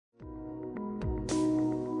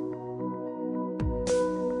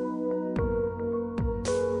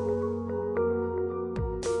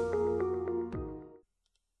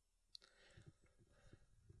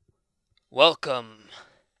Welcome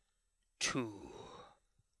to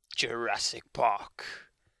Jurassic Park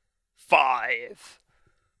 5.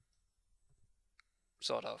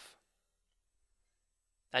 Sort of.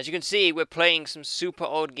 As you can see, we're playing some super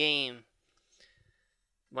old game.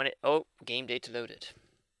 Game data loaded.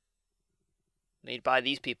 Made by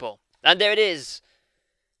these people. And there it is!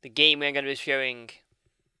 The game we're going to be showing.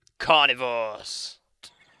 Carnivores.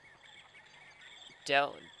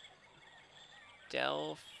 Delphius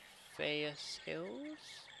Hills?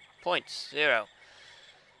 Points, 0.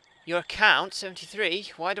 Your account,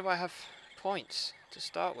 73. Why do I have points to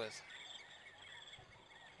start with?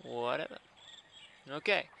 Whatever.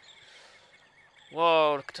 Okay.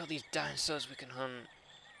 Whoa, look at all these dinosaurs we can hunt.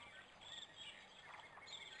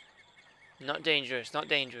 Not dangerous, not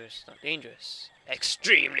dangerous, not dangerous.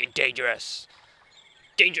 Extremely dangerous.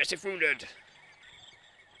 Dangerous if wounded.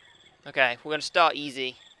 Okay, we're going to start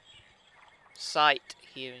easy. Sight,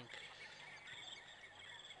 hearing.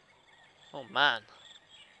 Oh man.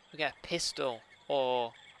 We got a pistol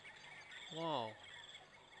or... Whoa.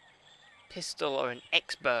 Pistol or an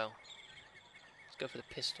X-bow. Let's go for the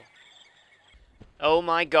pistol. Oh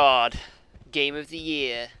my god. Game of the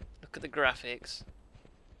year. Look at the graphics.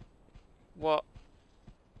 What?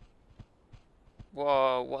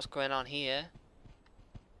 Whoa, what's going on here?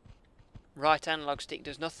 Right analog stick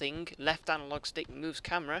does nothing. Left analog stick moves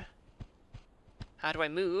camera. How do I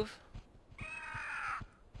move?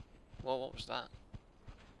 Whoa, what was that?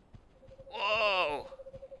 Whoa!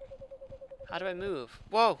 How do I move?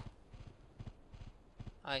 Whoa!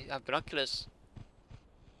 I have binoculars.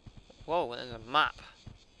 Whoa, there's a map.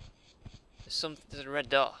 There's a red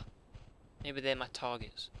dot. Maybe they're my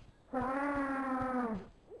targets.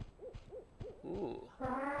 Ooh.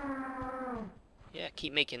 Yeah,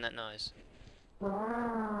 keep making that noise.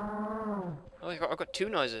 Oh, I've got two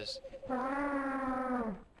noises.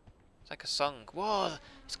 It's like a song. Whoa,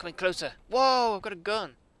 it's coming closer. Whoa, I've got a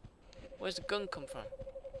gun. Where's the gun come from?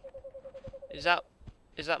 Is that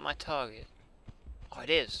my target? Oh, it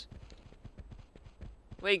is.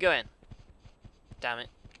 Where are you going? Damn it.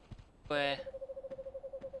 Where?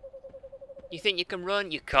 You think you can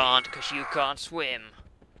run? You can't, because you can't swim.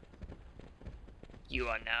 You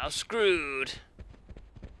are now screwed.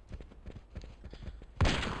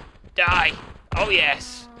 Die! Oh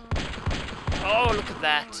yes! Oh, look at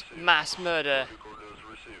that! Mass murder!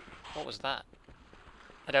 What was that?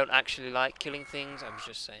 I don't actually like killing things, I was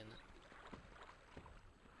just saying that.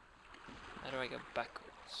 How do I go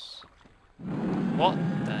backwards? What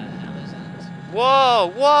the hell is that?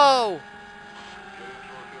 Whoa! Whoa!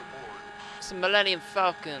 It's a Millennium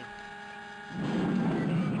Falcon.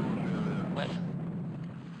 What?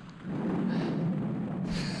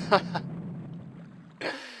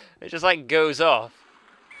 It just like goes off.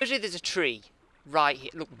 Usually there's a tree right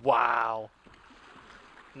here. Look, wow.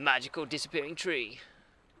 Magical disappearing tree.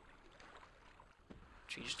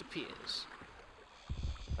 Tree just appears.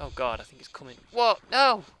 Oh god, I think it's coming. Whoa,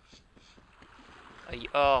 no! Are you,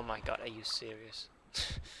 oh my god, are you serious?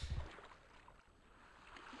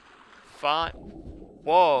 Fine.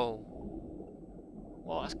 Whoa.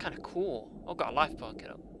 Whoa, that's kind of cool. Oh, got a life bar,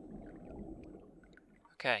 get up.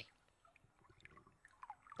 Okay.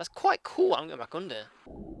 That's quite cool. I'm going back under.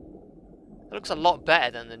 It looks a lot better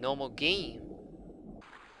than the normal game.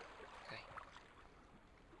 Okay.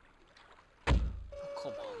 Oh,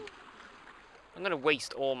 come on. I'm going to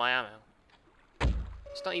waste all my ammo.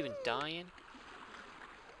 It's not even dying.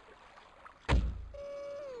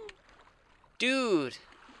 Dude!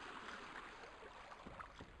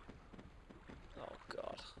 Oh,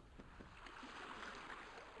 God.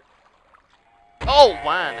 Oh,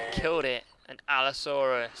 man! I killed it. An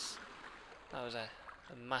Allosaurus. That was a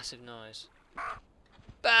massive noise.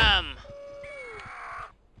 Bam!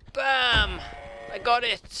 Bam! I got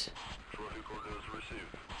it!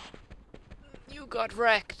 You got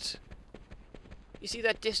wrecked! You see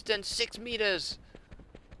that distance? 6 meters!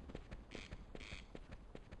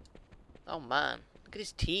 Oh man, look at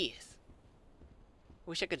his teeth.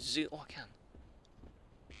 Wish I could zoom. Oh, I can.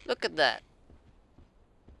 Look at that!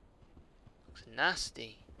 Looks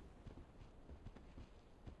nasty.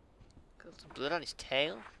 Got some blood on his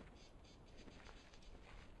tail.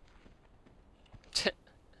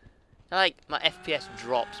 Like, my FPS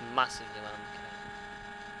drops massively when I'm looking at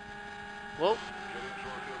it. Whoa.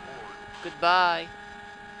 Goodbye.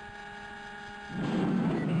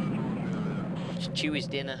 Just chew his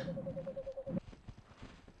dinner.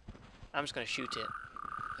 I'm just gonna shoot it.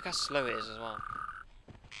 Look how slow it is as well.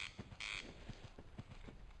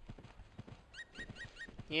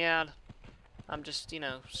 Yeah, I'm just, you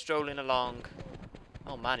know, strolling along.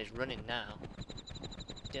 Oh man, he's running now.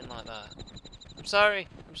 Didn't like that. I'm sorry.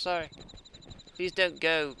 I'm sorry. Please don't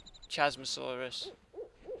go, Chasmosaurus.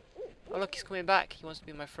 Oh look, he's coming back. He wants to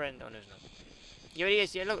be my friend. Oh no, he's not. Here he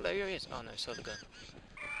is. Yeah, look, there he is. Oh no, I saw the gun.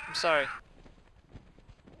 I'm sorry.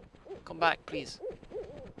 Come back, please.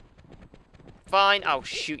 Fine, I'll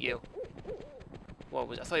shoot you. What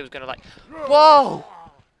was? I thought he was gonna like. Whoa!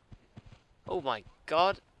 Oh my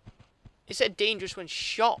god! It said dangerous when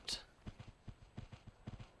shot.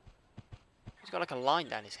 He's got like a line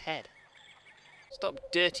down his head. Stop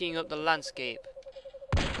dirtying up the landscape.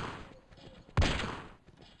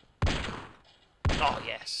 Oh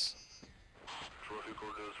yes.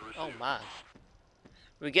 Oh man.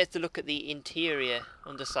 We get to look at the interior,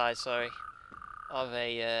 underside, sorry, of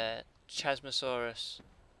a Chasmosaurus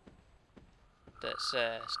that's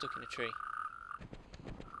stuck in a tree.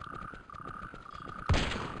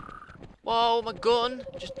 Whoa, my gun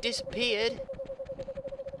just disappeared.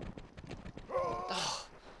 Oh,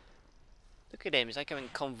 look at him, he's like having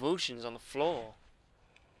convulsions on the floor.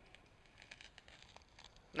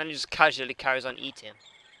 And then he just casually carries on eating.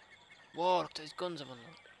 Whoa, look at his guns have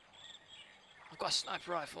unlocked. I've got a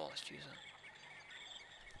sniper rifle, let's use it.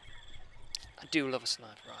 I do love a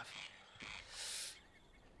sniper rifle.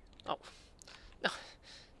 Oh. No.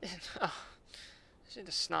 Oh. This isn't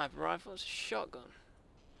a sniper rifle, it's a shotgun.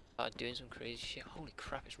 Oh, doing some crazy shit. Holy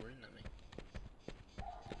crap, it's running at me.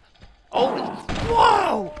 Holy...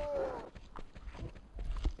 Whoa!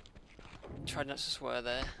 Tried not to swear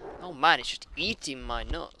there. Oh man, it's just eating my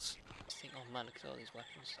nuts. I think, oh man, look at all these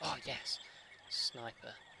weapons. Oh yes.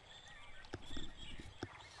 Sniper.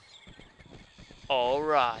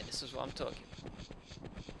 Alright, this is what I'm talking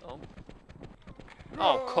about. Oh.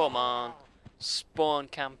 Oh, come on. Spawn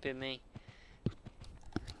camping me.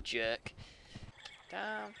 Jerk.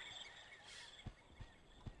 Down.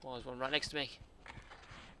 Oh, there's one right next to me.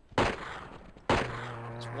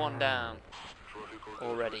 There's one down.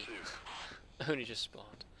 Already. Only just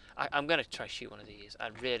spawned. I'm gonna try shoot one of these. I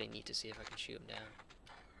really need to see if I can shoot him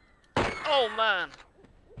down. Oh man!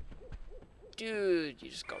 Dude, you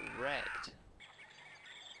just got wrecked.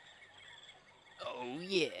 Oh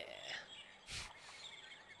yeah.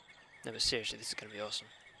 No, but seriously, this is gonna be awesome.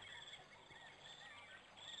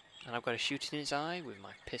 And I've got to shoot it in his eye with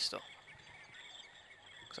my pistol.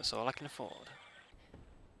 Because that's all I can afford.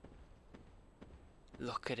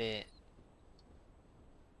 Look at it.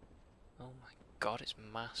 Oh my god, it's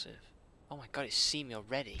massive. Oh my god, it's seen me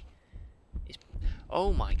already. It's...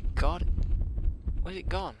 Oh my god. Where's it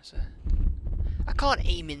gone? I can't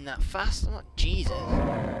aim in that fast. I'm not Jesus.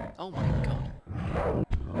 Oh my god.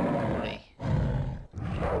 Holy.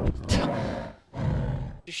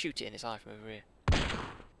 Just shoot it in his eye from over here.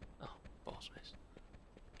 Oh, balls miss.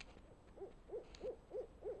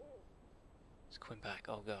 It's coming back.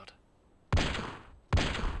 Oh god.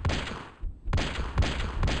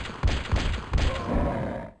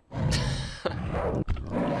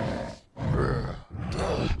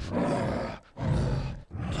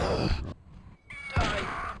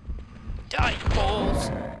 Die, balls!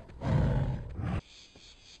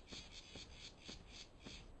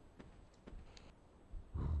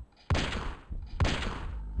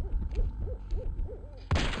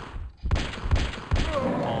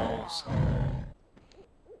 Balls.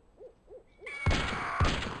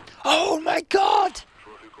 Oh my god!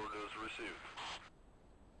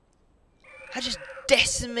 I just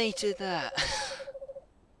decimated that.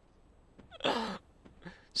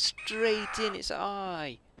 Straight in its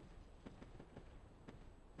eye.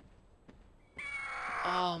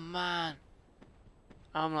 Oh man.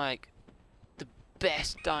 I'm like the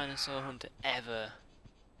best dinosaur hunter ever.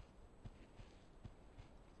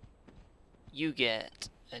 You get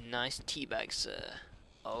a nice teabag, sir.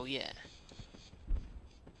 Oh yeah.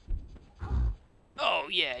 Oh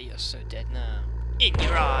yeah, you're so dead now. In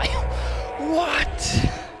your eye. What?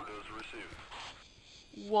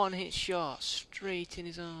 One hit shot straight in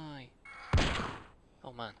his eye.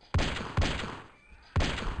 Oh man.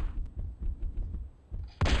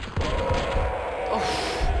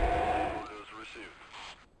 Oh.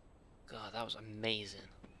 God, that was amazing.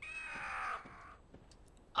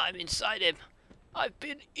 I'm inside him. I've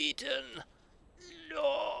been eaten.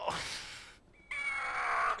 No.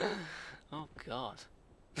 Oh God.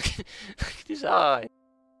 Look at his eye.